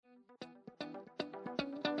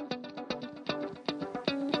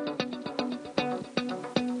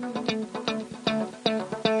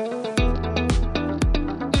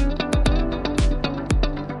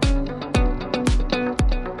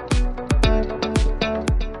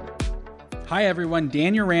Hi everyone,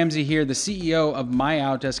 Daniel Ramsey here, the CEO of My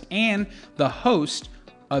Outdesk and the host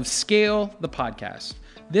of Scale the Podcast.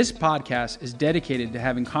 This podcast is dedicated to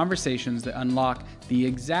having conversations that unlock the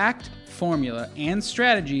exact formula and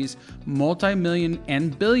strategies multi-million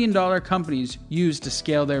and billion-dollar companies use to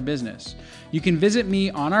scale their business. You can visit me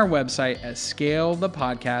on our website at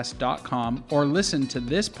scalethepodcast.com or listen to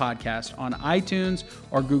this podcast on iTunes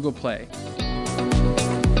or Google Play.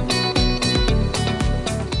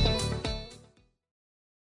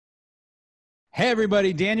 Hey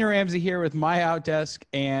everybody, Daniel Ramsey here with My Outdesk,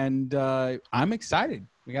 and I'm excited.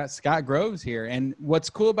 We got Scott Groves here, and what's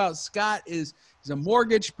cool about Scott is he's a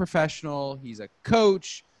mortgage professional, he's a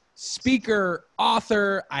coach, speaker,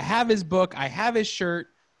 author. I have his book, I have his shirt.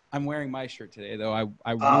 I'm wearing my shirt today, though.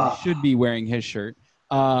 I really should be wearing his shirt.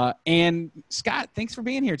 And Scott, thanks for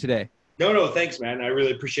being here today. No, thanks, man. I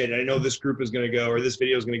really appreciate it. I know this group is going to go, or this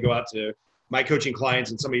video is going to go out to my coaching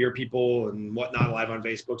clients and some of your people and whatnot live on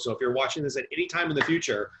Facebook. So if you're watching this at any time in the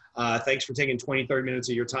future, thanks for taking 20, 30 minutes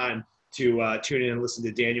of your time to tune in and listen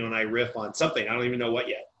to Daniel and I riff on something. I don't even know what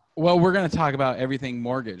yet. Well, we're going to talk about everything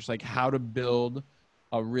mortgage, like how to build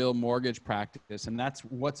a real mortgage practice. And that's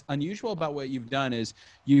what's unusual about what you've done is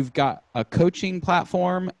you've got a coaching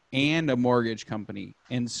platform and a mortgage company.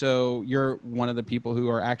 And so you're one of the people who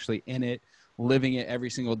are actually in it, living it every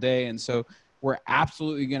single day. And so we're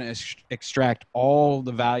absolutely going to extract all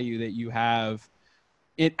the value that you have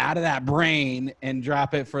it out of that brain and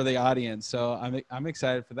drop it for the audience. So I'm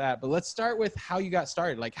excited for that. But let's start with how you got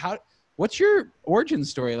started. Like what's your origin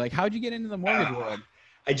story? Like how'd you get into the mortgage world?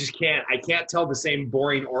 I can't tell the same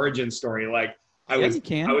boring origin story. Like I was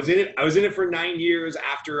in it for 9 years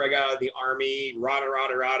after I got out of the Army, rada,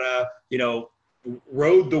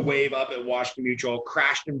 rode the wave up at Washington Mutual,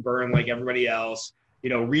 crashed and burned like everybody else.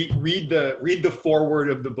 Read the foreword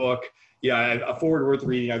of the book. A foreword worth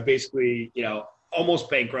reading. I basically, almost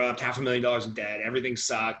bankrupt, $500,000 in debt. Everything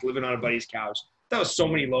sucked, living on a buddy's couch. That was so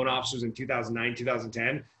many loan officers in 2009,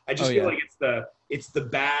 2010. I just feel like it's the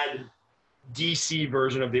bad DC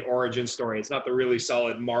version of the origin story. It's not the really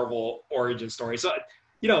solid Marvel origin story. So,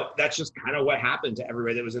 that's just kind of what happened to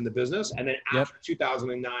everybody that was in the business. And then after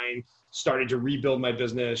 2009, started to rebuild my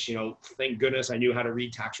business. Thank goodness I knew how to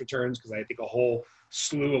read tax returns because I think a whole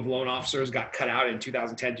slew of loan officers got cut out in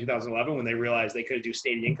 2010, 2011 when they realized they couldn't do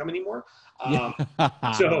stated income anymore.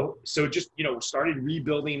 So just, started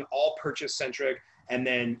rebuilding, all purchase centric, and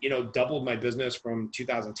then, doubled my business from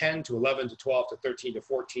 2010 to 11 to 12 to 13 to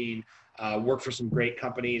 14, worked for some great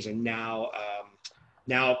companies, and now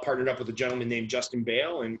partnered up with a gentleman named Justin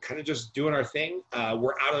Bale and kind of just doing our thing.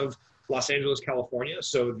 We're out of Los Angeles, California.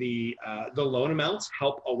 So the loan amounts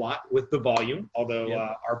help a lot with the volume, although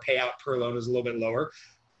our payout per loan is a little bit lower.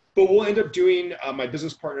 But we'll end up doing, my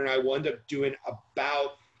business partner and I will end up doing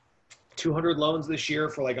about 200 loans this year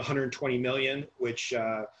for like 120 million, which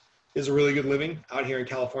is a really good living out here in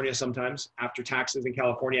California sometimes. After taxes in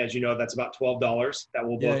California, as you know, that's about $12 that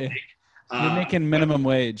we'll both make. You're making minimum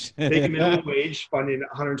wage. Making minimum wage, funding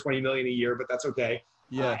 120 million a year, but that's okay.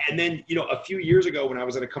 Yeah. And then, a few years ago when I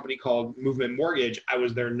was at a company called Movement Mortgage, I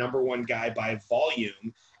was their number one guy by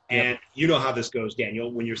volume. And you know how this goes,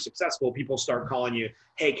 Daniel. When you're successful, people start calling you,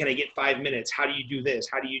 hey, can I get 5 minutes? How do you do this?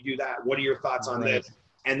 How do you do that? What are your thoughts on this?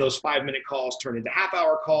 And those 5-minute calls turn into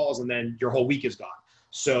half-hour calls, and then your whole week is gone.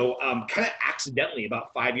 So kind of accidentally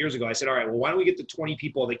about 5 years ago, I said, all right, well, why don't we get the 20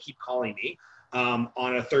 people that keep calling me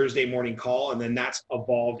on a Thursday morning call? And then that's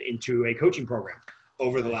evolved into a coaching program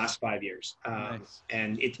over the last 5 years.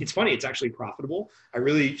 And it's funny, it's actually profitable. I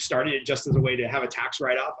really started it just as a way to have a tax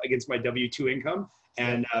write-off against my W-2 income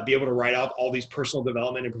and be able to write off all these personal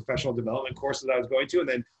development and professional development courses I was going to. And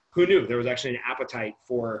then who knew there was actually an appetite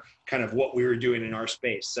for kind of what we were doing in our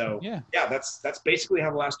space. So that's basically how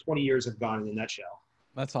the last 20 years have gone in a nutshell.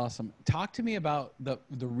 That's awesome. Talk to me about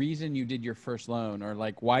the reason you did your first loan, or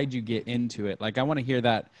like, why'd you get into it? Like, I want to hear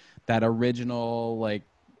that original, like,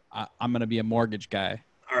 I'm going to be a mortgage guy.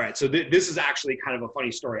 All right. So this is actually kind of a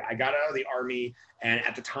funny story. I got out of the Army, and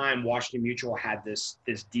at the time, Washington Mutual had this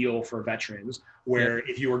deal for veterans where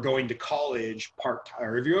if you were going to college part-time,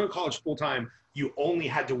 or if you were going to college full-time, you only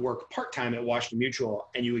had to work part-time at Washington Mutual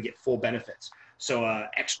and you would get full benefits. So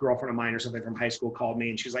ex-girlfriend of mine or something from high school called me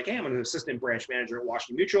and she's like, hey, I'm an assistant branch manager at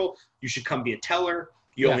Washington Mutual. You should come be a teller.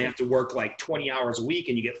 You only have to work like 20 hours a week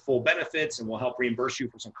and you get full benefits and we'll help reimburse you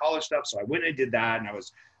for some college stuff. So I went and did that, and I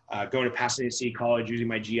was going to Pasadena City College using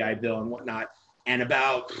my GI Bill and whatnot. And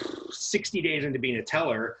about 60 days into being a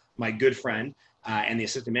teller, my good friend and the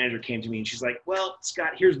assistant manager came to me and she's like, well,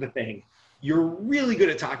 Scott, here's the thing. You're really good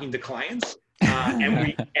at talking to clients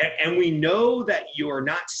And we know that you are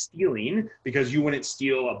not stealing because you wouldn't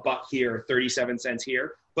steal a buck here, 37 cents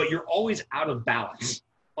here, but you're always out of balance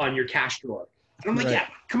on your cash drawer. And I'm like, yeah,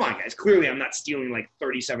 come on, guys. Clearly, I'm not stealing like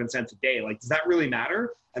 37 cents a day. Like, does that really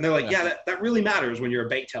matter? And they're like, yeah, that really matters when you're a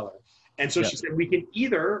bank teller. And so she said, we can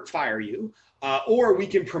either fire you or we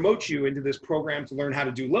can promote you into this program to learn how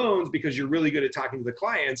to do loans because you're really good at talking to the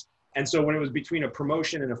clients. And so when it was between a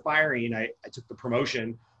promotion and a firing, I took the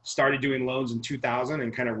promotion, started doing loans in 2000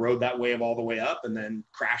 and kind of rode that wave all the way up and then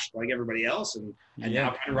crashed like everybody else. And now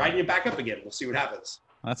kind of riding it back up again. We'll see what happens.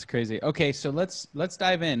 That's crazy. Okay, so let's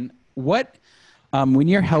dive in. What, when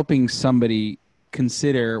you're helping somebody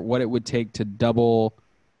consider what it would take to double,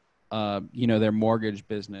 their mortgage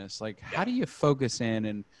business, like how do you focus in,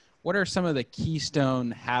 and what are some of the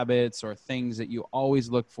keystone habits or things that you always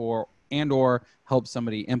look for and or help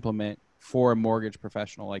somebody implement for a mortgage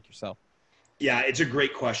professional like yourself? Yeah, it's a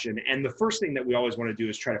great question. And the first thing that we always want to do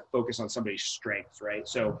is try to focus on somebody's strengths, right?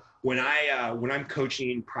 So when I'm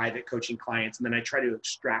coaching private coaching clients, and then I try to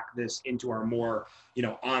extract this into our more,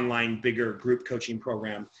 online, bigger group coaching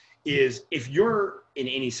program, is if you're in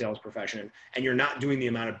any sales profession and you're not doing the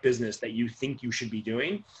amount of business that you think you should be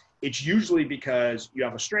doing, it's usually because you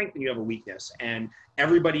have a strength and you have a weakness. And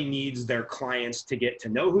everybody needs their clients to get to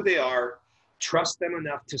know who they are, trust them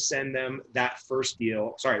enough to send them that first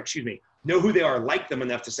deal. Know who they are, like them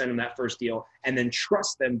enough to send them that first deal, and then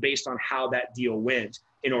trust them based on how that deal went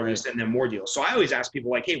in order to send them more deals. So I always ask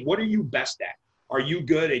people like, hey, what are you best at? Are you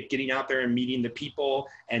good at getting out there and meeting the people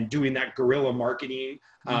and doing that guerrilla marketing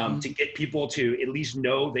to get people to at least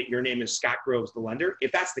know that your name is Scott Groves, the lender?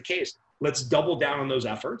 If that's the case, let's double down on those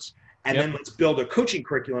efforts. And then let's build a coaching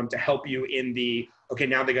curriculum to help you in the, okay,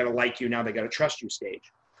 now they got to like you, now they got to trust you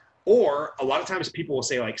stage. Or a lot of times people will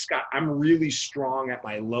say like, Scott, I'm really strong at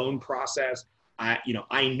my loan process. I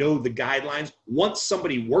know the guidelines. Once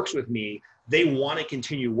somebody works with me, they want to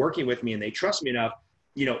continue working with me and they trust me enough.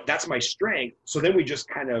 That's my strength. So then we just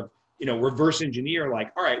kind of, reverse engineer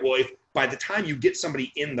like, all right, well, if by the time you get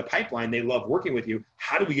somebody in the pipeline, they love working with you,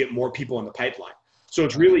 how do we get more people in the pipeline? So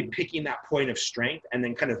it's really picking that point of strength and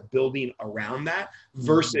then kind of building around that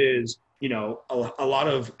versus, a lot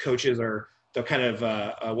of coaches are, the kind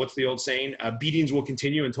of, what's the old saying? Beatings will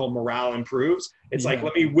continue until morale improves. It's like,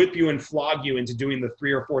 let me whip you and flog you into doing the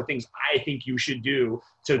 3 or 4 things I think you should do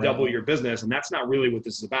to double your business. And that's not really what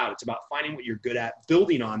this is about. It's about finding what you're good at,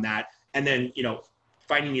 building on that, and then,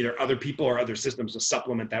 finding either other people or other systems to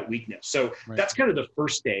supplement that weakness. So that's kind of the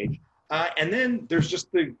first stage. And then there's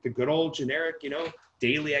just the good old generic,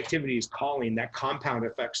 daily activities, calling, that compound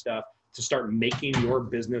effect stuff to start making your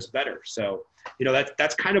business better. So,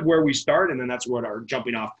 that's kind of where we start. And then that's what our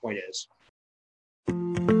jumping off point is.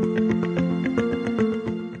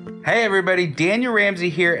 Hey everybody, Daniel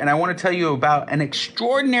Ramsey here, and I want to tell you about an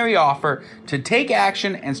extraordinary offer to take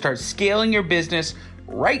action and start scaling your business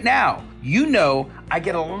right now. I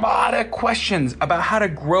get a lot of questions about how to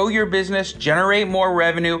grow your business, generate more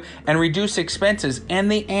revenue, and reduce expenses.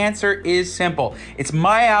 And the answer is simple. It's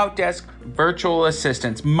MyOutDesk Virtual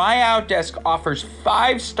Assistants. MyOutDesk offers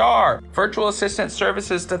 5-star virtual assistant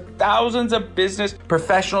services to thousands of business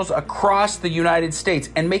professionals across the United States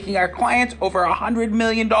and making our clients over $100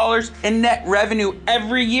 million in net revenue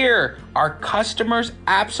every year. Our customers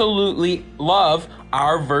absolutely love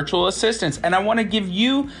our virtual assistants, and I want to give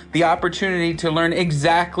you the opportunity to learn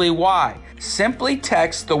exactly why. Simply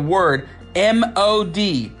text the word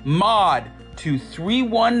MOD, MOD, to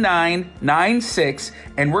 31996,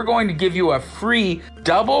 and we're going to give you a free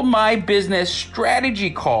Double My Business strategy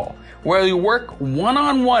call where you work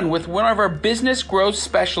one-on-one with one of our business growth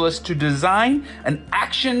specialists to design an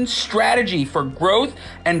action strategy for growth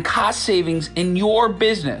and cost savings in your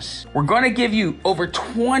business. We're going to give you over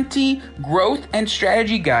 20 growth and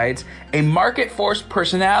strategy guides, a market force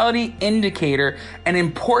personality indicator, an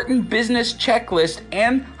important business checklist,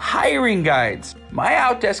 and hiring guides.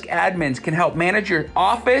 MyOutDesk admins can help manage your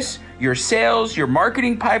office, your sales, your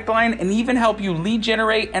marketing pipeline, and even help you lead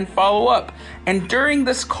generate and follow up. And during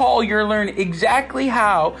this call, you'll learn exactly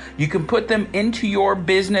how you can put them into your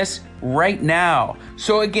business right now.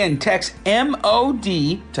 So again, text MOD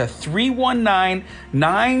to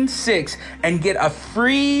 31996 and get a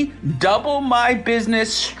free Double My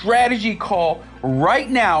Business strategy call right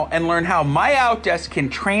now and learn how MyOutDesk can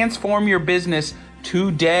transform your business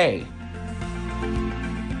today.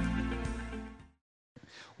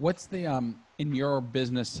 What's the, in your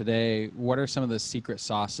business today, what are some of the secret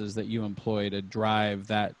sauces that you employ to drive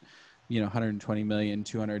that, 120 million,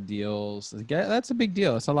 200 deals? That's a big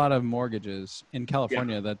deal. It's a lot of mortgages in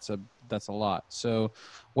California. Yeah. that's a lot. So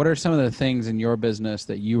what are some of the things in your business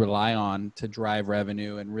that you rely on to drive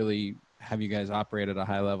revenue and really have you guys operate at a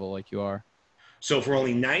high level like you are? So for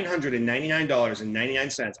only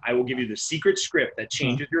 $999.99, I will give you the secret script that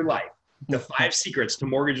changes your life. The 5 secrets to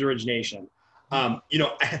mortgage origination. You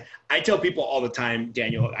know, I tell people all the time,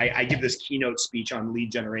 Daniel, I give this keynote speech on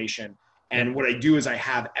lead generation. And what I do is I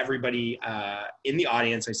have everybody in the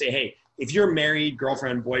audience, I say, hey, if you're married,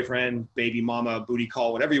 girlfriend, boyfriend, baby mama, booty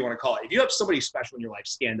call, whatever you want to call it, if you have somebody special in your life,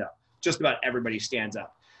 stand up. Just about everybody stands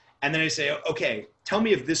up. And then I say, okay, tell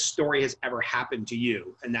me if this story has ever happened to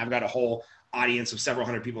you. And I've got a whole audience of several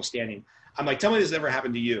hundred people standing. I'm like, tell me this has ever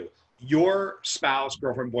happened to you. Your spouse,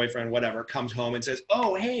 girlfriend, boyfriend, whatever, comes home and says,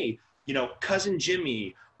 oh, hey, you know, cousin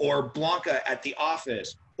Jimmy or Blanca at the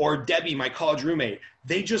office or Debbie, my college roommate,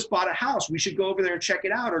 they just bought a house. We should go over there and check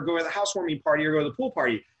it out, or go to the housewarming party, or go to the pool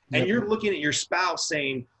party. And you're looking at your spouse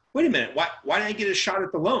saying, wait a minute, why didn't I get a shot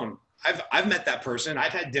at the loan? I've met that person.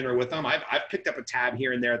 I've had dinner with them. I've picked up a tab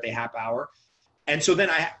here and there at the happy hour. And so then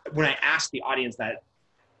when I ask the audience that,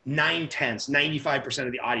 95%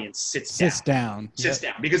 of the audience sits down,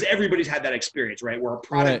 because everybody's had that experience, right? Where a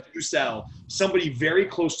product you sell, somebody very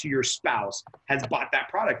close to your spouse has bought that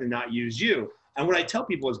product and not used you. And what I tell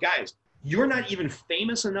people is, guys, you're not even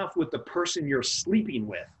famous enough with the person you're sleeping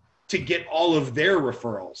with to get all of their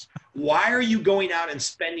referrals. Why are you going out and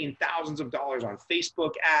spending thousands of dollars on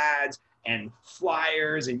Facebook ads and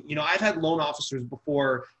flyers? And, you know, I've had loan officers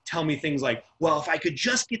before tell me things like, well, if I could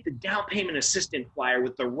just get the down payment assistant flyer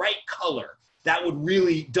with the right color, that would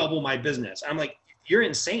really double my business. I'm like, you're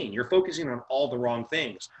insane. You're focusing on all the wrong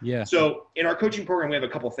things. Yeah. So in our coaching program, we have a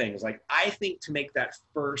couple things. Like, I think to make that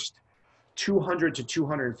first 200 to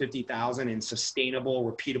 250,000 in sustainable,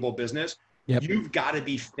 repeatable business, you've got to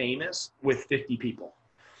be famous with 50 people.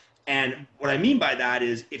 And what I mean by that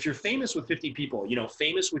is, if you're famous with 50 people, you know,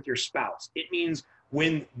 famous with your spouse, it means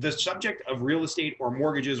when the subject of real estate or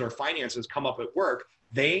mortgages or finances come up at work,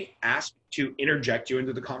 they ask to interject you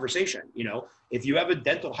into the conversation. You know, if you have a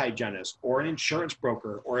dental hygienist or an insurance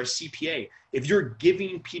broker or a CPA, if you're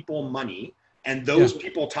giving people money and those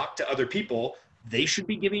people talk to other people, they should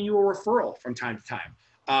be giving you a referral from time to time.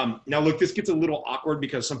 Now, look, this gets a little awkward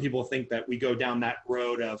because some people think that we go down that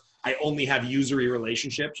road of, I only have usury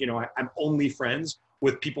relationships. You know, I'm only friends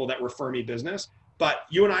with people that refer me business. But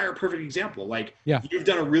you and I are a perfect example. Like, you've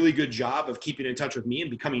done a really good job of keeping in touch with me and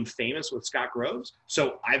becoming famous with Scott Groves.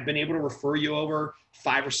 So I've been able to refer you over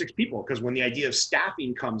 5 or 6 people, because when the idea of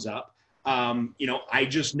staffing comes up, you know, I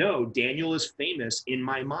just know Daniel is famous in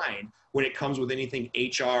my mind when it comes with anything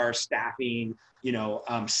HR, staffing, you know,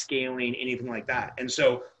 scaling, anything like that. And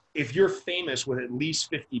so if you're famous with at least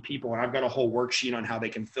 50 people, and I've got a whole worksheet on how they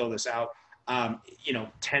can fill this out, you know,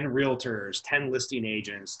 10 realtors, 10 listing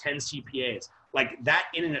agents, 10 CPAs, like that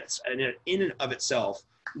in and of itself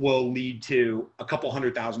will lead to a couple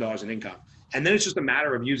 $100,000 in income. And then it's just a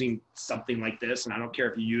matter of using something like this. And I don't care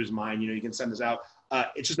if you use mine, you know, you can send this out.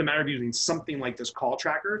 It's just a matter of using something like this call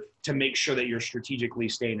tracker to make sure that you're strategically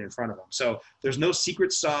staying in front of them. So there's no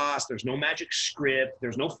secret sauce. There's no magic script.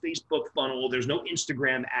 There's no Facebook funnel. There's no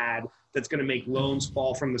Instagram ad that's going to make loans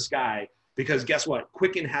fall from the sky, because guess what?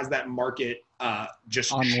 Quicken has that market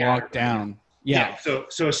just on lockdown. Yeah.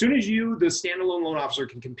 So as soon as you, the standalone loan officer,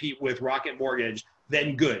 can compete with Rocket Mortgage,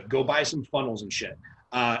 then good. Go buy some funnels and shit.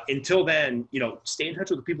 Until then, you know, stay in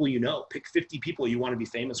touch with the people you know. Pick 50 people you want to be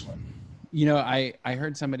famous with. You know, I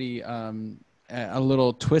heard somebody, a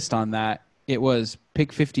little twist on that. It was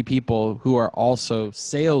pick 50 people who are also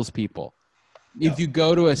salespeople. If you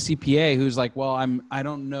go to a CPA who's like, well, I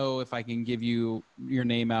don't know if I can give you your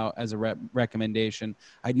name out as a recommendation.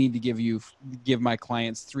 I need to give my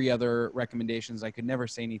clients 3 other recommendations. I could never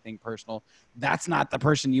say anything personal. That's not the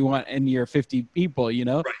person you want in your 50 people, you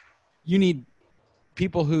know? Right. You need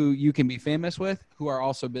people who you can be famous with, who are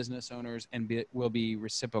also business owners and will be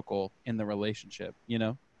reciprocal in the relationship, you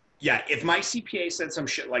know? Yeah. If my CPA said some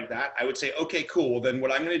shit like that, I would say, okay, cool. Well, then what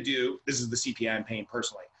I'm going to do, this is the CPA I'm paying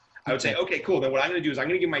personally. I would say, okay, cool. Then what I'm going to do is I'm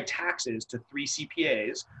going to give my taxes to 3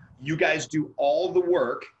 CPAs. You guys do all the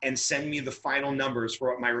work and send me the final numbers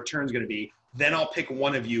for what my return is going to be. Then I'll pick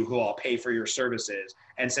one of you who I'll pay for your services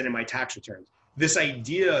and send in my tax returns. This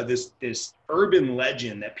idea, this urban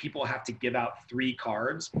legend that people have to give out 3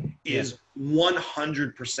 cards is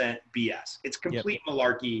 100% BS. It's complete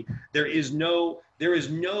malarkey. There is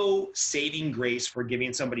no saving grace for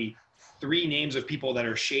giving somebody 3 names of people that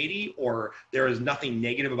are shady, or there is nothing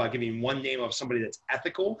negative about giving 1 name of somebody that's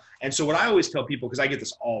ethical. And so what I always tell people, because I get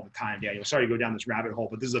this all the time, Daniel, sorry to go down this rabbit hole,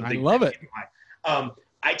 but this is a big I love it.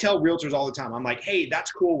 I tell realtors all the time, I'm like, hey,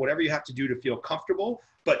 that's cool, whatever you have to do to feel comfortable.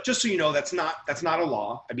 But just so you know, that's not a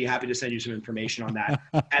law. I'd be happy to send you some information on that.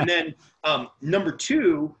 And then number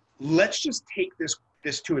two, let's just take this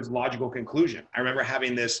to its logical conclusion. I remember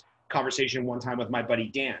having this conversation one time with my buddy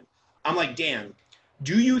Dan. I'm like, Dan,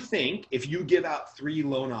 do you think if you give out 3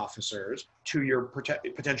 loan officers to your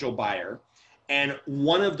potential buyer and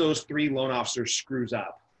one of those 3 loan officers screws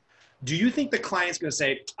up, do you think the client's going to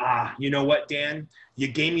say, you know what, Dan, you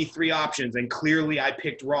gave me 3 options and clearly I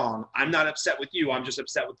picked wrong. I'm not upset with you. I'm just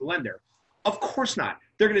upset with the lender. Of course not.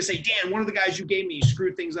 They're going to say, Dan, one of the guys you gave me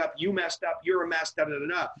screwed things up. You messed up. You're a mess, da, da, da,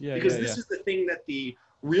 da. Because this is the thing that the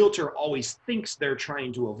realtor always thinks they're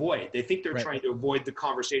trying to avoid. They think they're trying to avoid the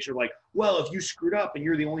conversation of like, well, if you screwed up and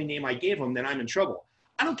you're the only name I gave them, then I'm in trouble.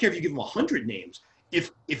 I don't care if you give them 100 names.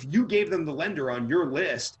 If you gave them the lender on your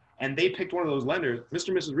list and they picked one of those lenders, Mr.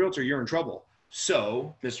 and Mrs. Realtor, you're in trouble.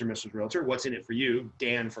 So, Mr. and Mrs. Realtor, what's in it for you?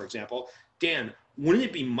 Dan, for example. Dan, wouldn't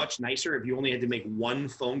it be much nicer if you only had to make 1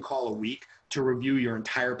 phone call a week to review your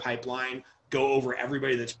entire pipeline, go over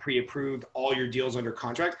everybody that's pre-approved, all your deals under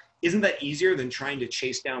contract? Isn't that easier than trying to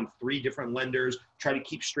chase down 3 different lenders, try to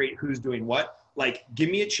keep straight who's doing what? Like, give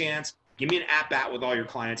me a chance, give me an at-bat with all your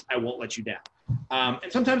clients. I won't let you down.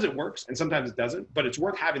 And sometimes it works and sometimes it doesn't, but it's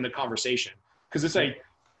worth having the conversation. Because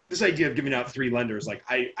this idea of giving out 3 lenders, like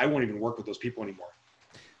I won't even work with those people anymore.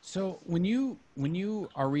 So when you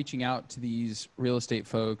are reaching out to these real estate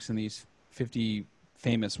folks and these 50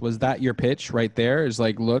 famous, was that your pitch right there? Is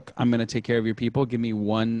like, look, I'm going to take care of your people. Give me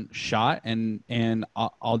 1 shot and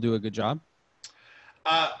I'll do a good job.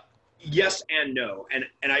 Yes and no.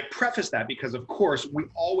 And I preface that because of course we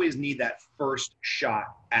always need that first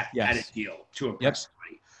shot at a deal to impress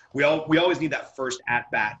somebody. We always need that first at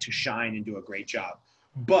bat to shine and do a great job.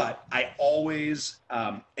 But I always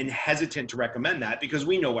am hesitant to recommend that because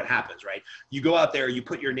we know what happens, right? You go out there, you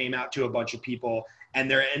put your name out to a bunch of people,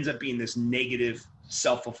 and there ends up being this negative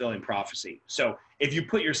self-fulfilling prophecy. So if you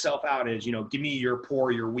put yourself out as, give me your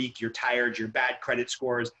poor, your weak, your tired, your bad credit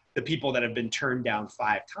scores, the people that have been turned down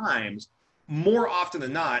 5 times, more often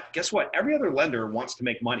than not, guess what? Every other lender wants to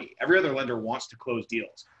make money. Every other lender wants to close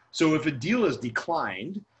deals. So if a deal is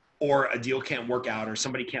declined, or a deal can't work out, or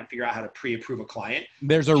somebody can't figure out how to pre-approve a client,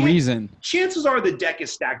 there's a reason. Chances are the deck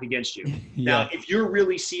is stacked against you. Now, if you're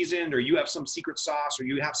really seasoned or you have some secret sauce or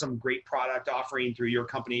you have some great product offering through your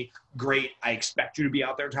company, great. I expect you to be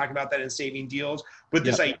out there talking about that and saving deals. But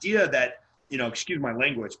this idea that, excuse my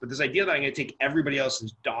language, but this idea that I'm going to take everybody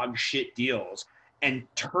else's dog shit deals and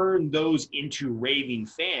turn those into raving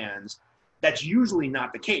fans, that's usually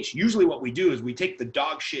not the case. Usually what we do is we take the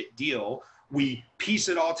dog shit deal, we piece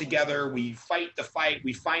it all together, we fight the fight,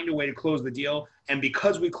 we find a way to close the deal. And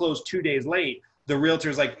because we close 2 days late, the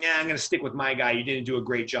realtor's like, I'm going to stick with my guy. You didn't do a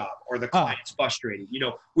great job. Or the client's frustrated.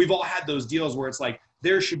 We've all had those deals where it's like,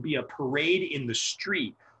 there should be a parade in the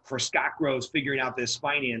street for Scott Groves figuring out this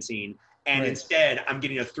financing. And instead, I'm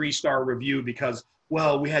getting a 3-star review because,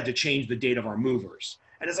 we had to change the date of our movers.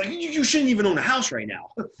 And it's like, you shouldn't even own a house right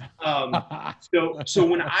now. So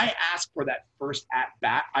when I ask for that first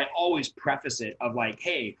at-bat, I always preface it of like,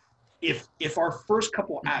 hey, if our first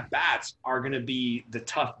couple at-bats are going to be the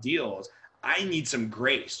tough deals, I need some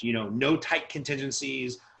grace, no tight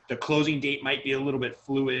contingencies. The closing date might be a little bit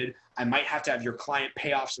fluid. I might have to have your client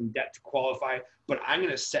pay off some debt to qualify, but I'm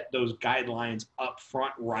going to set those guidelines up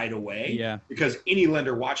front right away. Yeah. Because any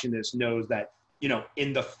lender watching this knows that,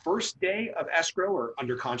 in the first day of escrow or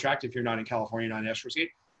under contract, if you're not in California, not in escrow state,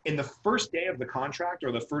 in the first day of the contract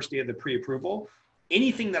or the first day of the pre-approval,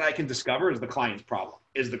 anything that I can discover is the client's problem,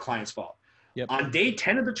 is the client's fault. Yep. On day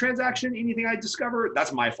 10 of the transaction, anything I discover,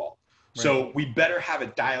 that's my fault. Right. So we better have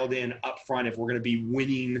it dialed in up front if we're going to be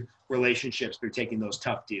winning relationships through taking those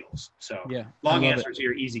tough deals. So long answer to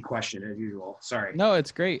your easy question as usual. Sorry. No,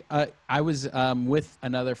 it's great. I was with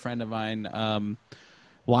another friend of mine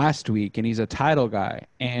last week, and he's a title guy,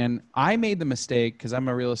 and I made the mistake because I'm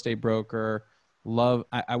a real estate broker.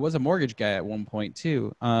 I was a mortgage guy at one point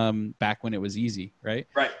too, back when it was easy, right?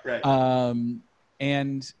 Right.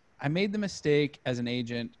 And I made the mistake as an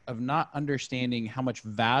agent of not understanding how much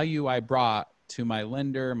value I brought to my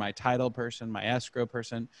lender, my title person, my escrow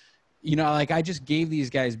person. I just gave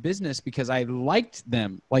these guys business because I liked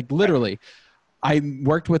them. Like literally, I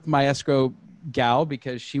worked with my escrow gal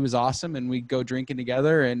because she was awesome, and we'd go drinking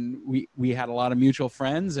together, and we had a lot of mutual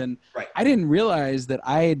friends. And I didn't realize that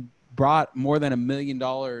I had brought more than $1 million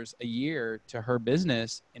a year to her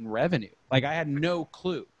business in revenue. Like I had no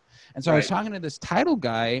clue. And so I was talking to this title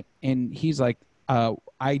guy, and he's like, I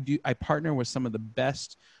partner with some of the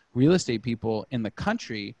best real estate people in the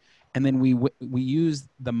country. and then we use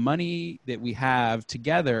the money that we have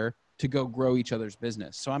together to go grow each other's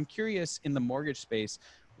business. So I'm curious, in the mortgage space,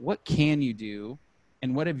 what can you do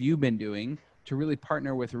and what have you been doing to really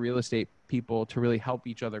partner with real estate people to really help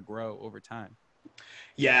each other grow over time?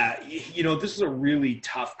 Yeah, this is a really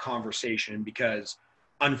tough conversation because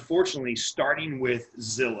unfortunately, starting with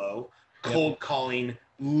Zillow, cold calling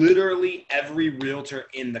literally every realtor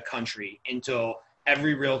in the country until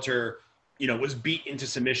every realtor, was beat into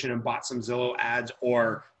submission and bought some Zillow ads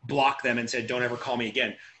or blocked them and said, don't ever call me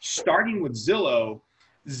again. Starting with Zillow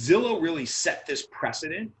really set this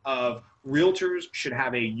precedent of realtors should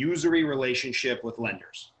have a usury relationship with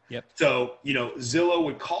lenders. Yep. So, Zillow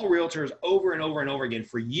would call realtors over and over and over again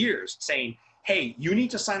for years saying, hey, you need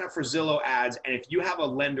to sign up for Zillow ads. And if you have a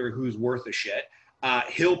lender who's worth a shit,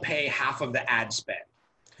 he'll pay half of the ad spend.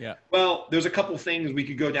 Yeah. Well, there's a couple things we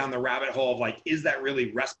could go down the rabbit hole of like, is that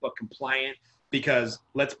really RESPA compliant? Because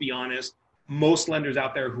let's be honest, most lenders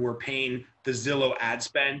out there who are paying the Zillow ad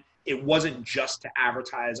spend, it wasn't just to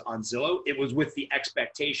advertise on Zillow. It was with the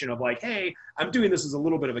expectation of like, hey, I'm doing this as a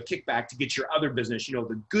little bit of a kickback to get your other business,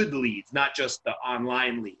 the good leads, not just the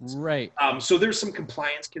online leads. Right. So there's some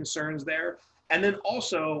compliance concerns there. And then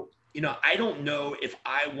also, I don't know if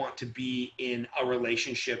I want to be in a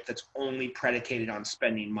relationship that's only predicated on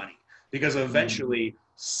spending money, because eventually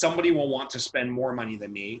somebody will want to spend more money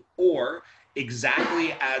than me, or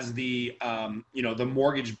exactly as the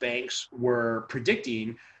mortgage banks were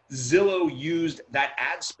predicting, Zillow used that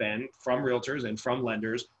ad spend from realtors and from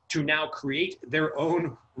lenders to now create their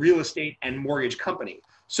own real estate and mortgage company.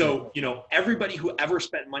 So, everybody who ever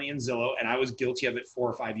spent money in Zillow, and I was guilty of it 4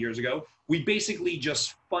 or 5 years ago, we basically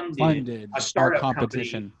just funded a startup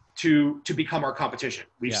company to become our competition.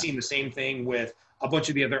 We've seen the same thing with a bunch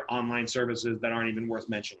of the other online services that aren't even worth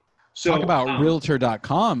mentioning. So talk about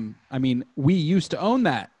realtor.com. I mean, we used to own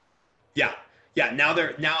that. Yeah. Yeah. Now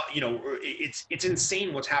it's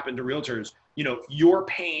insane what's happened to realtors. You're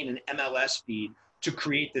paying an MLS feed to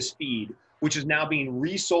create this feed, which is now being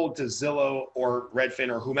resold to Zillow or Redfin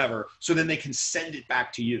or whomever, so then they can send it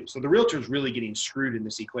back to you. So the realtor's really getting screwed in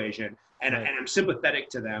this equation, and I'm sympathetic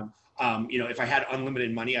to them. If I had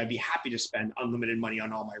unlimited money, I'd be happy to spend unlimited money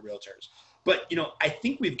on all my realtors. But, I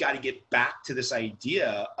think we've got to get back to this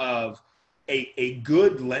idea of a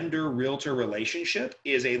good lender-realtor relationship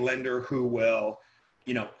is a lender who will,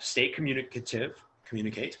 stay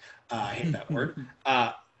communicate. I hate that word.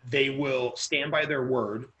 They will stand by their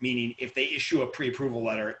word, meaning if they issue a pre-approval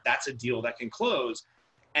letter, that's a deal that can close,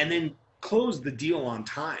 and then close the deal on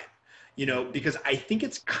time, because I think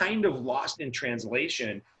it's kind of lost in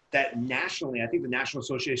translation that nationally, I think the National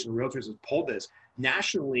Association of Realtors has pulled this,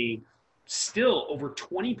 nationally, still over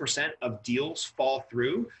 20% of deals fall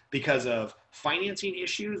through because of financing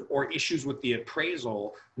issues or issues with the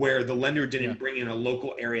appraisal where the lender didn't bring in a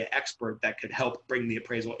local area expert that could help bring the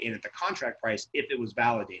appraisal in at the contract price if it was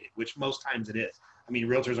validated, which most times it is. I mean,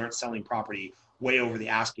 realtors aren't selling property way over the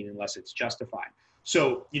asking unless it's justified.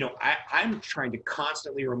 So, I'm trying to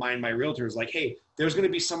constantly remind my realtors like, hey, there's going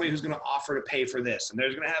to be somebody who's going to offer to pay for this. And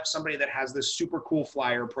there's going to have somebody that has this super cool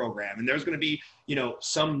flyer program. And there's going to be,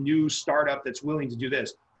 some new startup that's willing to do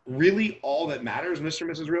this. Really, all that matters, Mr.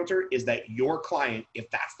 and Mrs. Realtor, is that your client, if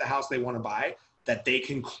that's the house they want to buy, that they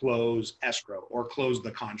can close escrow or close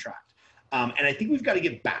the contract. And I think we've got to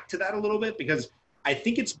get back to that a little bit, because I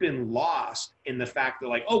think it's been lost in the fact that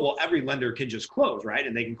like, oh, well, every lender can just close, right?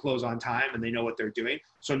 And they can close on time and they know what they're doing.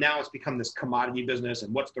 So now it's become this commodity business,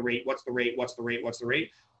 and what's the rate? What's the rate? What's the rate? What's the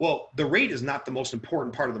rate? Well, the rate is not the most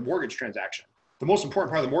important part of the mortgage transaction. The most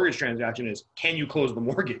important part of the mortgage transaction is, can you close the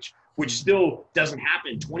mortgage, which still doesn't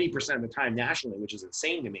happen 20% of the time nationally, which is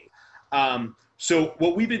insane to me. So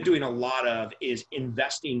what we've been doing a lot of is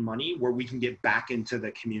investing money where we can get back into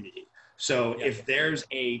the community. So if there's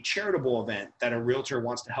a charitable event that a realtor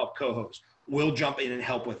wants to help co-host, we'll jump in and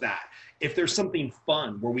help with that. If there's something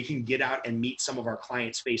fun where we can get out and meet some of our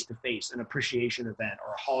clients face-to-face, an appreciation event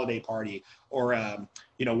or a holiday party, or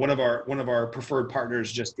one of our preferred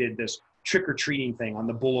partners just did this trick-or-treating thing on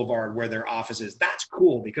the boulevard where their office is. That's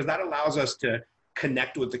cool, because that allows us to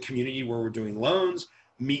connect with the community where we're doing loans,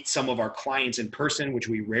 meet some of our clients in person, which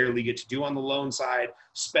we rarely get to do on the loan side,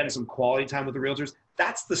 spend some quality time with the realtors.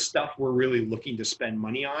 That's the stuff we're really looking to spend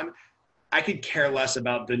money on. I could care less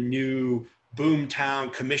about the new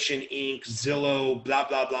Boomtown, Commission Inc., Zillow, blah,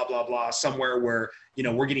 blah, blah, blah, blah, somewhere where,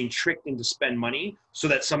 we're getting tricked into spend money so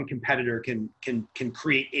that some competitor can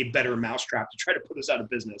create a better mousetrap to try to put us out of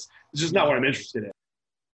business. It's just not what I'm interested in.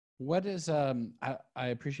 What is I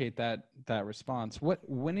appreciate that response.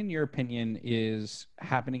 When in your opinion is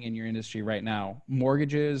happening in your industry right now?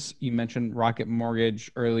 Mortgages, you mentioned Rocket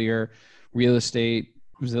Mortgage earlier, real estate,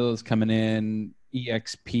 Zillow's coming in,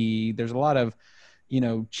 EXP. There's a lot of,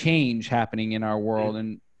 change happening in our world,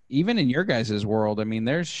 and even in your guys' world. I mean,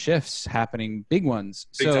 there's shifts happening, big ones.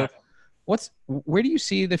 Big time. Where do you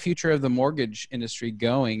see the future of the mortgage industry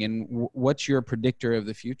going, and what's your predictor of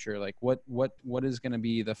the future? Like what is going to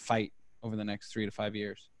be the fight over the next 3 to 5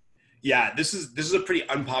 years? Yeah, this is a pretty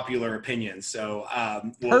unpopular opinion. So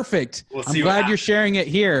perfect. I'm glad you're sharing it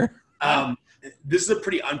here. This is a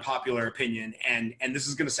pretty unpopular opinion, and this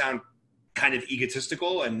is going to sound kind of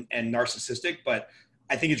egotistical and narcissistic, but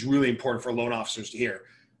I think it's really important for loan officers to hear.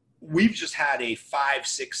 We've just had a 5,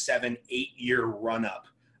 6, 7, 8-year run up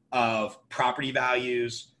of property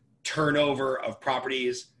values, turnover of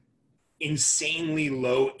properties, insanely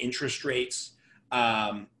low interest rates.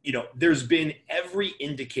 There's been every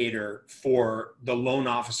indicator for the loan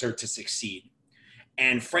officer to succeed.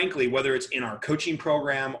 And frankly, whether it's in our coaching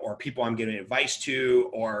program or people I'm giving advice to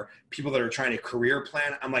or people that are trying to career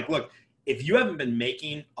plan, I'm like, look, if you haven't been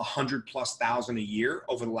making $100,000+ a year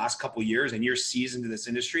over the last couple of years and you're seasoned in this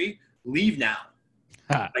industry, leave now.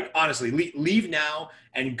 Like honestly, leave now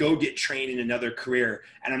and go get trained in another career.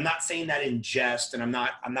 And I'm not saying that in jest, and I'm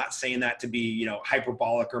not saying that to be,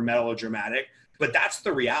 hyperbolic or melodramatic, but that's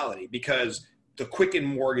the reality, because the Quicken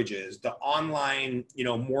Mortgages, the online,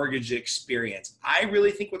 mortgage experience, I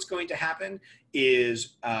really think what's going to happen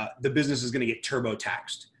is the business is going to get turbo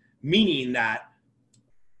taxed, meaning that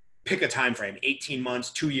pick a time frame, 18 months,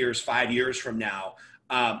 2 years, 5 years from now,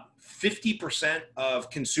 50% of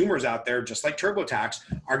consumers out there, just like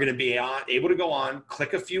TurboTax, are going to be able to go on,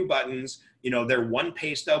 click a few buttons, their one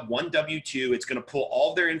pay stub, one W-2. It's going to pull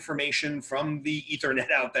all their information from the Ethernet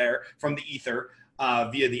out there, from the ether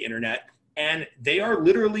via the internet. And they are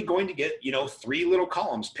literally going to get, 3 little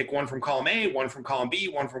columns. Pick one from column A, one from column B,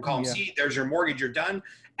 one from column C. There's your mortgage. You're done.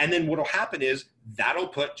 And then what'll happen is that'll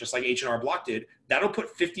put, just like H&R Block did, that'll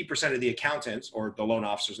put 50% of the accountants, or the loan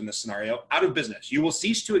officers in this scenario, out of business. You will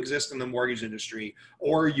cease to exist in the mortgage industry,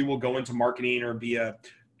 or you will go into marketing or be a,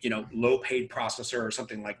 low paid processor or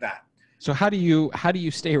something like that. So how do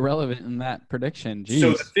you stay relevant in that prediction? Jeez.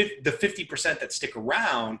 So the 50% that stick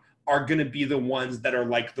around are going to be the ones that are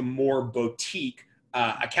like the more boutique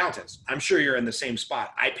accountants. I'm sure you're in the same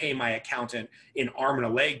spot. I pay my accountant an arm and a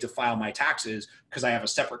leg to file my taxes because I have a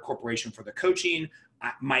separate corporation for the coaching.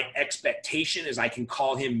 My expectation is I can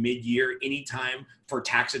call him mid-year anytime for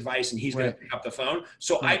tax advice, and he's going to pick up the phone.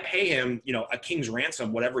 So I pay him, a king's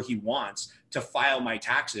ransom, whatever he wants, to file my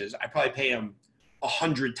taxes. I probably pay him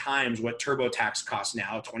 100 times what TurboTax costs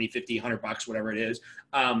now, 20, 50, $100, whatever it is,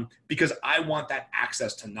 because I want that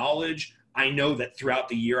access to knowledge. I know that throughout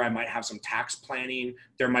the year, I might have some tax planning.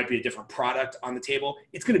 There might be a different product on the table.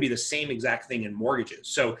 It's going to be the same exact thing in mortgages.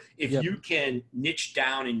 So if you can niche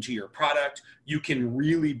down into your product, you can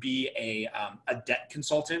really be a debt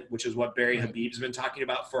consultant, which is what Barry Habib's been talking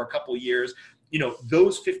about for a couple of years.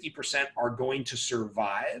 Those 50% are going to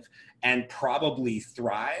survive and probably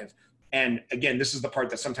thrive. And again, this is the part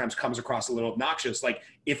that sometimes comes across a little obnoxious. Like,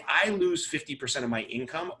 if I lose 50% of my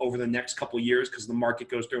income over the next couple of years because the market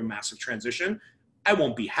goes through a massive transition, I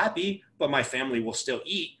won't be happy, but my family will still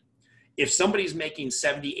eat. If somebody's making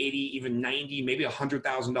 70, 80, even 90, maybe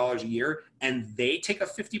 $100,000 a year, and they take a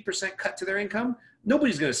 50% cut to their income,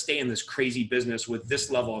 nobody's going to stay in this crazy business with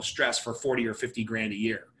this level of stress for 40 or 50 grand a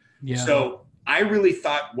year. Yeah. So I really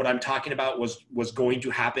thought what I'm talking about was going to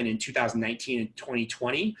happen in 2019 and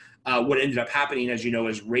 2020. What ended up happening, as you know,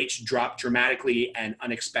 is rates dropped dramatically and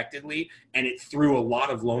unexpectedly, and it threw a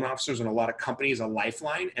lot of loan officers and a lot of companies a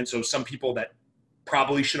lifeline. And so some people that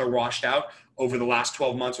probably should have washed out over the last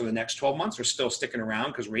 12 months or the next 12 months are still sticking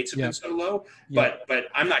around because rates have been so low. But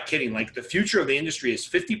I'm not kidding. Like, the future of the industry is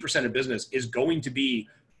 50% of business is going to be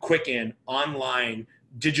Quicken, online,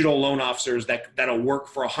 digital loan officers that'll work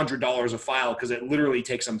for $100 a file because it literally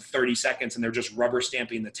takes them 30 seconds and they're just rubber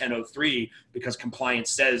stamping the 1003 because compliance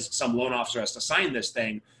says some loan officer has to sign this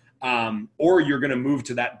thing. Or you're going to move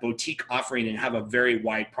to that boutique offering and have a very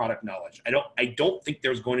wide product knowledge. I don't think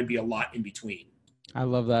there's going to be a lot in between. I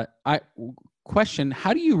love that. Question,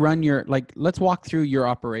 how do you run let's walk through your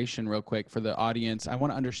operation real quick for the audience. I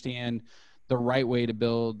want to understand the right way to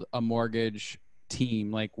build a mortgage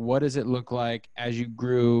team. Like, what does it look like as you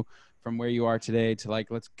grew from where you are today to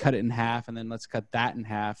let's cut it in half and then let's cut that in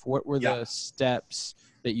half? What were the steps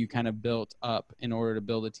that you kind of built up in order to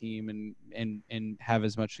build a team and have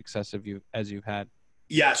as much success as you've had?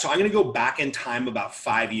 Yeah, so I'm going to go back in time about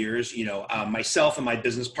 5 years. Myself and my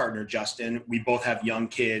business partner, Justin, we both have young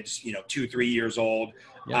kids, 2, 3 years old.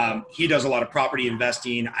 Yep. He does a lot of property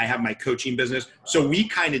investing. I have my coaching business. So we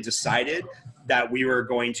kind of decided that we were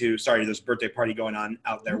going to, sorry, there's a birthday party going on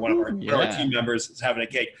out there. One of our team members is having a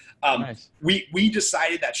cake. Nice. We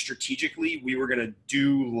decided that strategically we were going to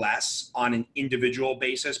do less on an individual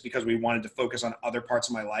basis because we wanted to focus on other parts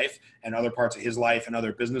of my life and other parts of his life and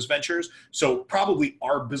other business ventures. So probably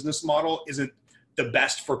our business model isn't the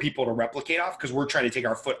best for people to replicate off because we're trying to take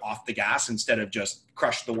our foot off the gas instead of just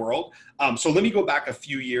crush the world. So let me go back a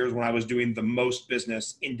few years when I was doing the most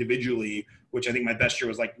business individually, which I think my best year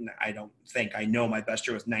was I know my best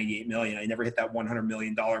year was 98 million. I never hit that $100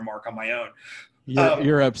 million mark on my own.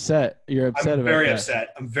 You're upset. You're upset I'm about very that.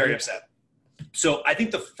 upset. I'm very upset. So I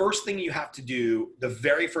think the very first thing you have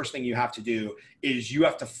to do is you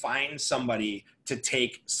have to find somebody to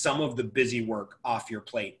take some of the busy work off your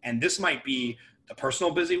plate. And this might be the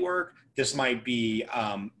personal busy work. This might be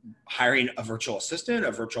hiring a virtual assistant,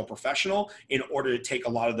 a virtual professional in order to take a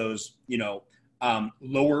lot of those,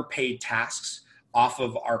 lower paid tasks off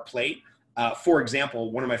of our plate. For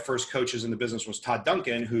example, one of my first coaches in the business was Todd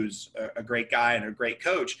Duncan, who's a great guy and a great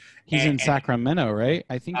coach. He's in Sacramento, right?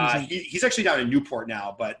 I think he's actually down in Newport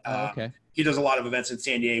now, but okay. He does a lot of events in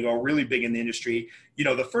San Diego, really big in the industry.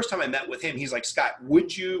 The first time I met with him, he's like, Scott,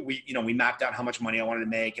 we mapped out how much money I wanted to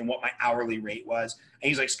make and what my hourly rate was. And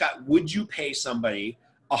he's like, Scott, would you pay somebody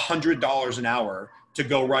 $100 an hour to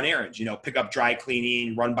go run errands, pick up dry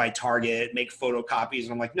cleaning, run by Target, make photocopies?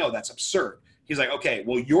 And I'm like, no, that's absurd. He's like, okay,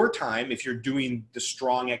 well, your time, if you're doing the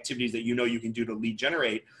strong activities that you can do to lead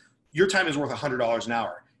generate, your time is worth $100 an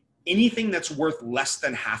hour. Anything that's worth less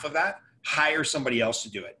than half of that, hire somebody else to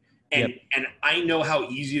do it. And I know how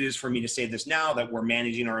easy it is for me to say this now that we're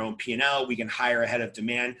managing our own P&L. We can hire ahead of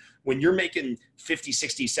demand. When you're making $50,000,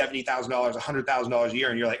 $60,000, $70,000, $100,000 a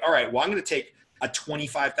year, and you're like, all right, well, I'm going to take a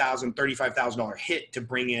 $25,000, $35,000 hit to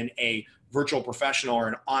bring in a virtual professional or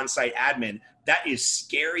an on-site admin. That is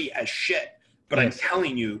scary as shit. But I'm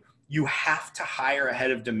telling you, you have to hire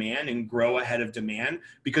ahead of demand and grow ahead of demand,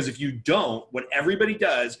 because if you don't, what everybody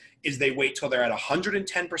does is they wait till they're at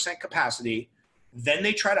 110% capacity. Then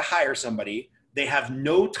they try to hire somebody. They have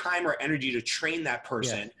no time or energy to train that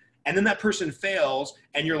person. Yeah. And then that person fails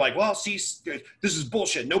and you're like, well, see, this is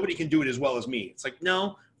bullshit. Nobody can do it as well as me. It's like,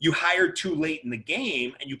 no, you hired too late in the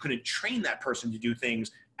game and you couldn't train that person to do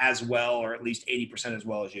things as well, or at least 80% as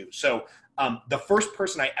well as you. So the first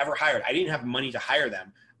person I ever hired, I didn't have money to hire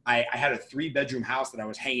them. I had a 3-bedroom house that I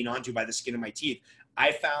was hanging on to by the skin of my teeth.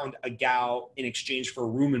 I found a gal in exchange for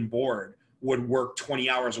room and board would work 20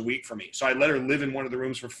 hours a week for me. So I let her live in one of the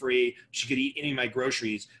rooms for free. She could eat any of my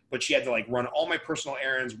groceries, but she had to run all my personal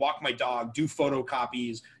errands, walk my dog, do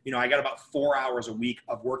photocopies. I got about 4 hours a week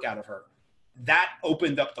of work out of her. That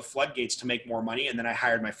opened up the floodgates to make more money. And then I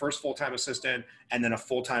hired my first full-time assistant, and then a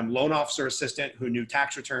full-time loan officer assistant who knew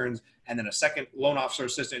tax returns, and then a second loan officer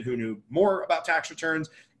assistant who knew more about tax returns.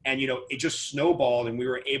 And, it just snowballed, and we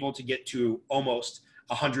were able to get to almost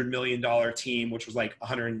 $100 million team, which was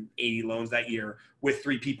 180 loans that year with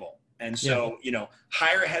 3 people. And so,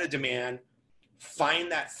 hire ahead of demand,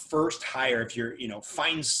 find that first hire. If you're,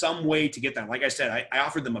 find some way to get them. Like I said, I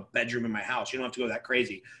offered them a bedroom in my house. You don't have to go that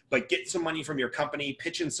crazy, but get some money from your company,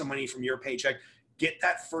 pitch in some money from your paycheck, get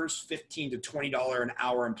that first $15 to $20 an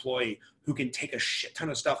hour employee who can take a shit ton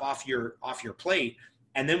of stuff off your plate.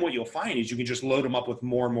 And then what you'll find is you can just load them up with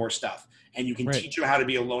more and more stuff, and you can teach them how to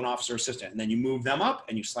be a loan officer assistant. And then you move them up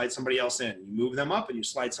and you slide somebody else in. You move them up and you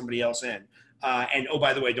slide somebody else in. And oh,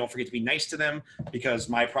 by the way, don't forget to be nice to them, because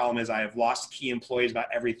my problem is I have lost key employees about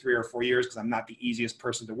every 3 or 4 years because I'm not the easiest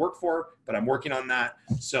person to work for, but I'm working on that.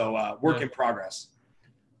 So work in progress.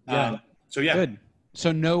 Good.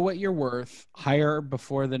 So know what you're worth, hire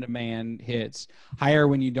before the demand hits, hire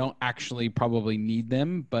when you don't actually probably need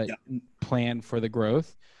them, but plan for the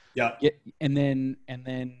growth. Yeah. And then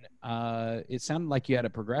it sounded like you had a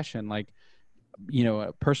progression,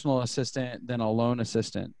 a personal assistant, then a loan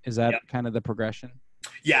assistant. Is that kind of the progression?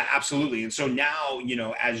 Yeah, absolutely. And so now,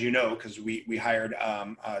 as you know, because we hired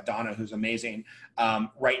Donna, who's amazing.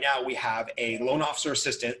 Right now we have a loan officer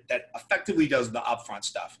assistant that effectively does the upfront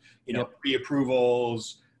stuff,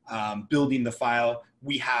 pre-approvals, building the file.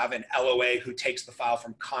 We have an LOA who takes the file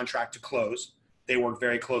from contract to close. They work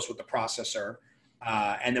very close with the processor.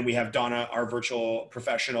 And then we have Donna, our virtual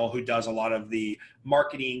professional, who does a lot of the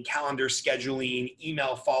marketing, calendar scheduling,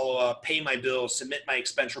 email follow-up, pay my bills, submit my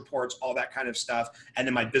expense reports, all that kind of stuff. And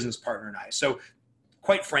then my business partner and I. So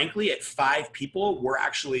quite frankly, at 5 people, we're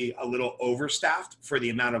actually a little overstaffed for the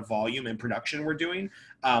amount of volume and production we're doing.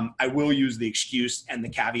 I will use the excuse and the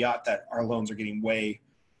caveat that our loans are getting way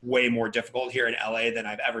more difficult here in LA than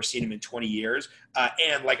I've ever seen them in 20 years.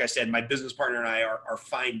 And like I said, my business partner and I are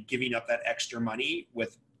fine giving up that extra money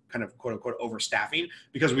with kind of quote unquote overstaffing,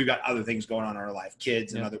 because we've got other things going on in our life,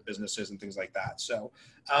 kids and other businesses and things like that. So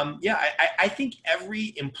I think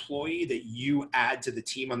every employee that you add to the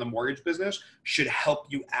team on the mortgage business should help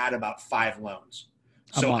you add about 5 loans.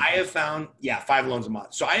 So I have found, 5 loans a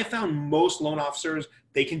month. So I have found most loan officers,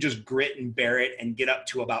 they can just grit and bear it and get up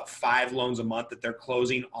to about 5 loans a month that they're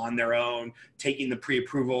closing on their own, taking the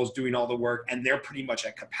pre-approvals, doing all the work, and they're pretty much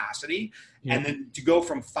at capacity. Yeah. And then to go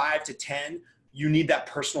from 5 to 10, you need that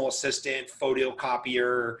personal assistant,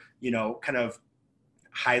 photocopier, kind of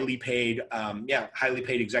highly paid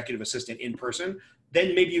executive assistant in person.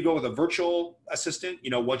 Then maybe you go with a virtual assistant,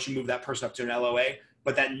 once you move that person up to an LOA.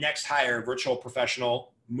 But that next hire, virtual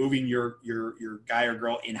professional, moving your guy or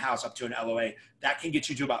girl in-house up to an LOA, that can get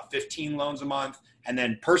you to about 15 loans a month. And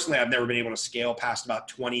then personally, I've never been able to scale past about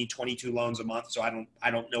 20, 22 loans a month. So I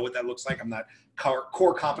don't know what that looks like. I'm not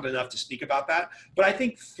core competent enough to speak about that. But I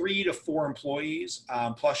think 3 to 4 employees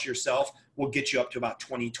plus yourself will get you up to about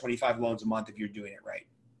 20, 25 loans a month if you're doing it right.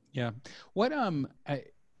 Yeah. What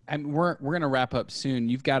we're going to wrap up soon.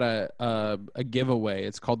 You've got a giveaway.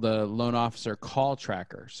 It's called the Loan Officer Call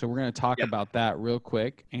Tracker. So we're going to talk about that real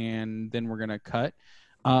quick, and then we're going to cut.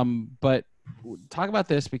 But talk about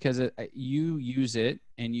this, because you use it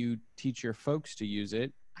and you teach your folks to use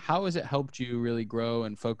it. How has it helped you really grow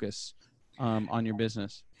and focus on your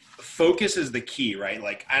business? Focus is the key, right?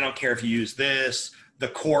 Like, I don't care if you use this. The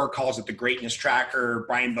Core calls it the Greatness Tracker.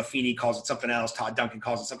 Brian Buffini calls it something else. Todd Duncan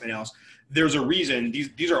calls it something else. There's a reason.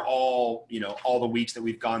 These are all, all the weeks that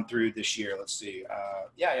we've gone through this year. Let's see.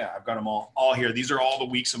 I've got them all here. These are all the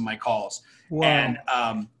weeks of my calls. Wow. And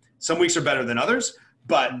some weeks are better than others,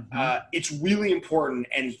 but it's really important,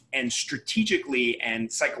 and strategically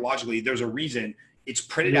and psychologically, there's a reason. It's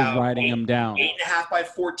printed out, writing them down, 8.5 by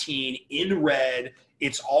 14 in red.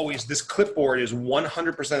 It's always, this clipboard is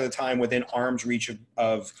 100% of the time within arm's reach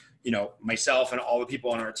of myself and all the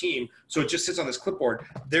people on our team. So it just sits on this clipboard.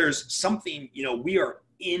 There's something, we are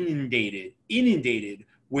inundated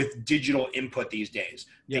with digital input these days.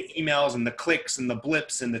 Yep. The emails and the clicks and the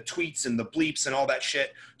blips and the tweets and the bleeps and all that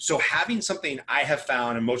shit. So having something, I have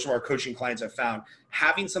found, and most of our coaching clients have found,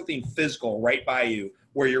 having something physical right by you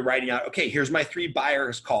where you're writing out, okay, here's my 3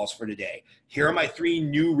 buyers calls for today. Here are my 3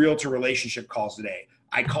 new realtor relationship calls today.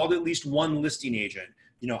 I called at least 1 listing agent.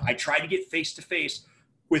 I tried to get face-to-face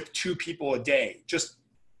with 2 people a day. Just,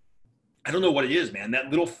 I don't know what it is, man. That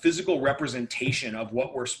little physical representation of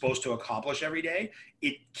what we're supposed to accomplish every day,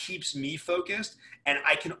 it keeps me focused. And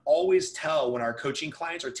I can always tell when our coaching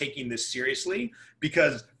clients are taking this seriously,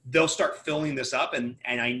 because they'll start filling this up. And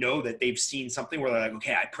I know that they've seen something where they're like,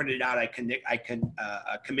 okay, I printed it out. I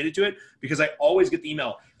committed to it, because I always get the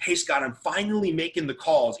email. Hey, Scott, I'm finally making the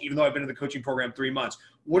calls, even though I've been in the coaching program 3 months.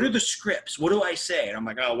 What are the scripts? What do I say? And I'm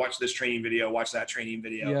like, oh, watch this training video, watch that training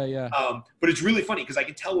video. Yeah. But it's really funny, because I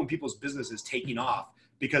can tell when people's business is taking off,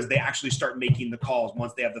 because they actually start making the calls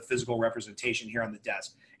once they have the physical representation here on the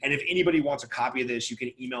desk. And if anybody wants a copy of this, you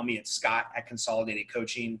can email me at Scott@Consolidated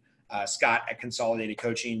Coaching, Scott@Consolidated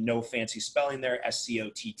Coaching, no fancy spelling there,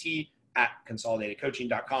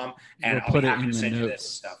 SCOTT@consolidatedcoaching.com. And I'll be happy to send you this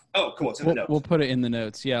stuff. Oh, cool. It's in the notes. We'll put it in the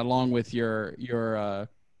notes. Yeah. Along with your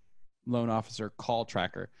Loan Officer Call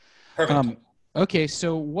Tracker. Perfect. Okay.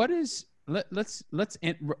 So let's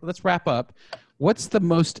wrap up. What's the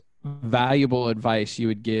most valuable advice you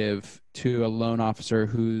would give to a loan officer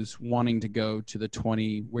who's wanting to go to the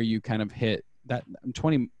 20, where you kind of hit that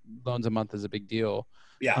 20 loans a month is a big deal.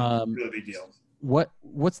 Yeah. Really big deal.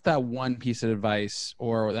 What's that one piece of advice,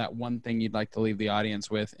 or that one thing you'd like to leave the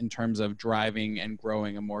audience with in terms of driving and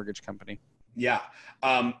growing a mortgage company? Yeah.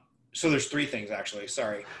 So there's 3 things, actually.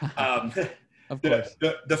 Sorry. Of course.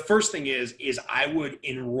 The first thing is I would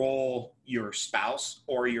enroll your spouse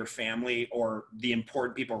or your family or the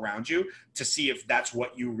important people around you to see if that's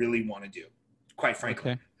what you really want to do, quite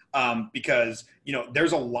frankly. Okay. Because,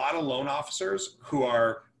 there's a lot of loan officers who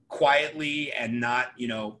are quietly and not,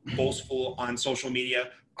 boastful on social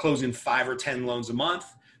media, closing 5 or 10 loans a month,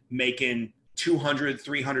 making 200,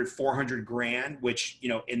 300, 400 grand, which,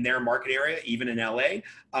 in their market area, even in LA,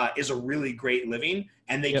 is a really great living.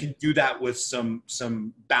 And they can do that with some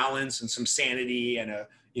balance and some sanity and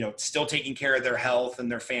still taking care of their health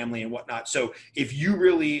and their family and whatnot. So if you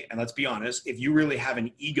really, and let's be honest, if you really have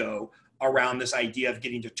an ego around this idea of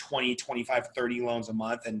getting to 20, 25, 30 loans a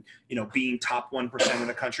month and, you know, being top 1% in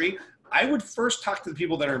the country, I would first talk to the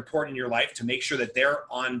people that are important in your life to make sure that they're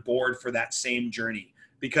on board for that same journey.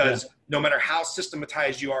 Because no matter how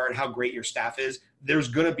systematized you are and how great your staff is, there's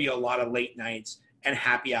going to be a lot of late nights and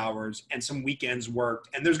happy hours and some weekends worked,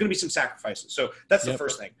 and there's going to be some sacrifices. So that's the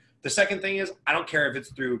first thing. The second thing is, I don't care if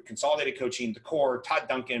it's through Consolidated Coaching, The Core, Todd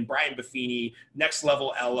Duncan, Brian Buffini, Next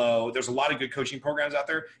Level LO. There's a lot of good coaching programs out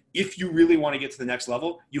there. If you really want to get to the next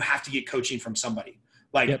level, you have to get coaching from somebody.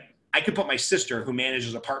 Like I could put my sister, who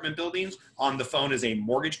manages apartment buildings, on the phone as a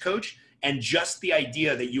mortgage coach. And just the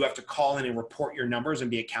idea that you have to call in and report your numbers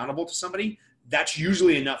and be accountable to somebody, that's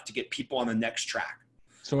usually enough to get people on the next track.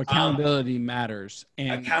 So accountability matters.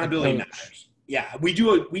 And accountability matters. Yeah, we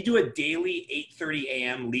do a daily 8:30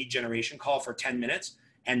 a.m. lead generation call for 10 minutes.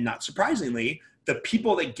 And not surprisingly, the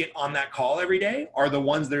people that get on that call every day are the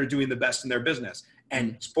ones that are doing the best in their business.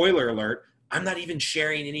 And spoiler alert, I'm not even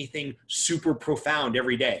sharing anything super profound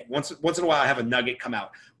every day. Once in a while, I have a nugget come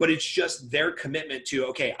out, but it's just their commitment to,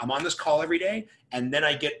 okay, I'm on this call every day, and then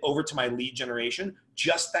I get over to my lead generation.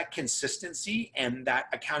 Just that consistency and that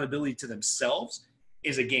accountability to themselves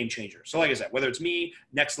is a game changer. So like I said, whether it's me,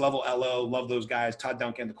 Next Level LO, love those guys, Todd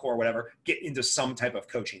Duncan, The Core, whatever, get into some type of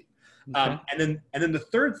coaching. And then the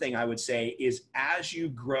third thing I would say is, as you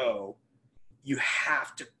grow, you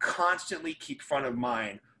have to constantly keep front of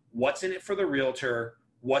mind what's in it for the realtor,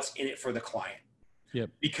 what's in it for the client.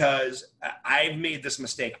 Because I've made this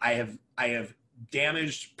mistake. I have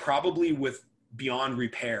damaged, probably with beyond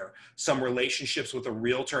repair, some relationships with a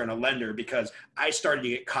realtor and a lender, because I started to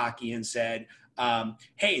get cocky and said,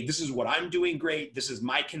 hey, this is what I'm doing great. This is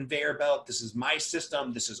my conveyor belt. This is my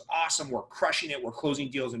system. This is awesome. We're crushing it. We're closing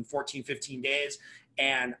deals in 14, 15 days.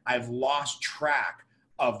 And I've lost track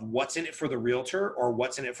of what's in it for the realtor or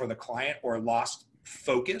what's in it for the client, or lost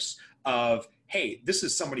focus of, hey, this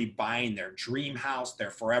is somebody buying their dream house,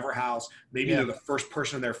 their forever house. Maybe they're the first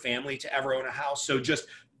person in their family to ever own a house. So just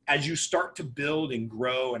as you start to build and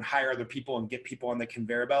grow and hire other people and get people on the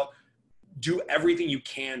conveyor belt, do everything you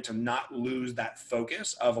can to not lose that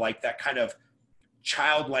focus of like that kind of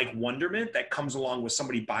childlike wonderment that comes along with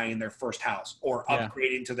somebody buying their first house or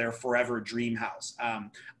upgrading to their forever dream house.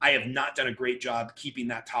 I have not done a great job keeping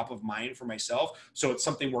that top of mind for myself. So it's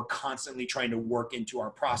something we're constantly trying to work into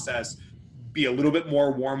our process, be a little bit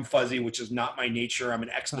more warm fuzzy, which is not my nature. I'm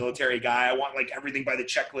an ex-military guy. I want like everything by the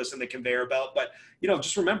checklist and the conveyor belt. But, you know,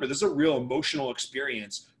 just remember, this is a real emotional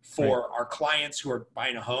experience for our clients who are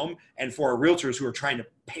buying a home and for our realtors who are trying to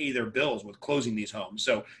pay their bills with closing these homes.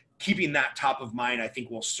 So keeping that top of mind, I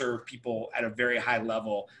think, will serve people at a very high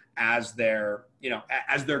level as they're, you know,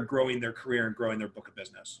 as they're growing their career and growing their book of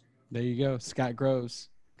business. There you go. Scott Groves,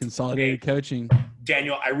 Consolidated Coaching.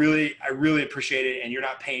 Daniel, I really appreciate it. And you're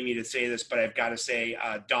not paying me to say this, but I've got to say,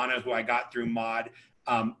 Donna, who I got through Mod,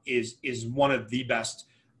 is one of the best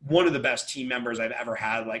team members I've ever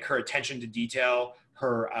had. Like, her attention to detail,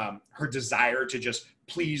 her desire to just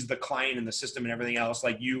please the client and the system and everything else.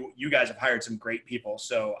 Like, you guys have hired some great people.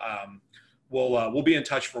 So we'll be in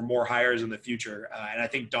touch for more hires in the future. And I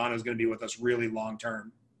think Donna's going to be with us really long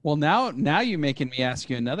term. Well, now you're making me ask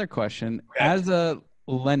you another question. Okay. As a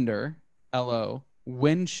lender, LO,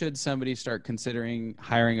 when should somebody start considering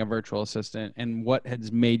hiring a virtual assistant, and what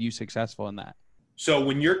has made you successful in that? So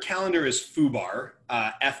when your calendar is FUBAR,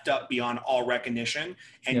 effed up beyond all recognition,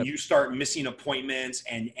 and you start missing appointments,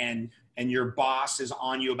 and your boss is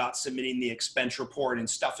on you about submitting the expense report and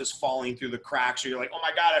stuff is falling through the cracks, or you're like, oh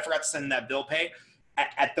my God, I forgot to send that bill pay.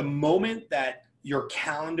 At the moment that your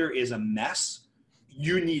calendar is a mess,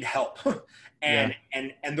 you need help. And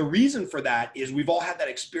the reason for that is we've all had that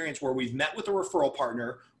experience where we've met with a referral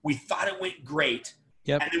partner, we thought it went great,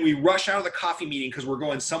 and then we rush out of the coffee meeting because we're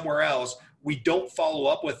going somewhere else. We don't follow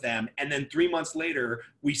up with them. And then 3 months later,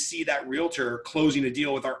 we see that realtor closing a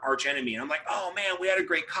deal with our arch enemy. And I'm like, oh man, we had a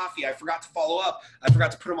great coffee. I forgot to follow up. I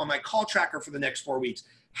forgot to put them on my call tracker for the next 4 weeks.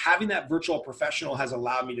 Having that virtual professional has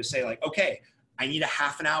allowed me to say, like, okay, I need a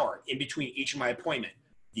half an hour in between each of my appointment.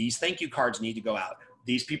 These thank you cards need to go out.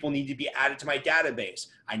 These people need to be added to my database.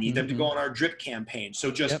 I need them to go on our drip campaign. So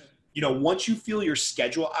just, you know, once you feel your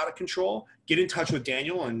schedule out of control, get in touch with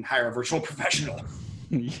Daniel and hire a virtual professional.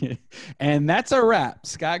 And that's a wrap.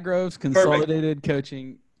 Scott Groves, Consolidated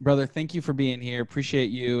Coaching. Brother, thank you for being here. Appreciate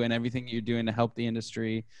you and everything you're doing to help the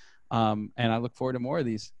industry. And I look forward to more of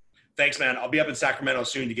these. Thanks, man. I'll be up in Sacramento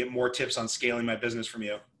soon to get more tips on scaling my business from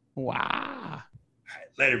you. Wow. All right,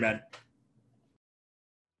 later, man.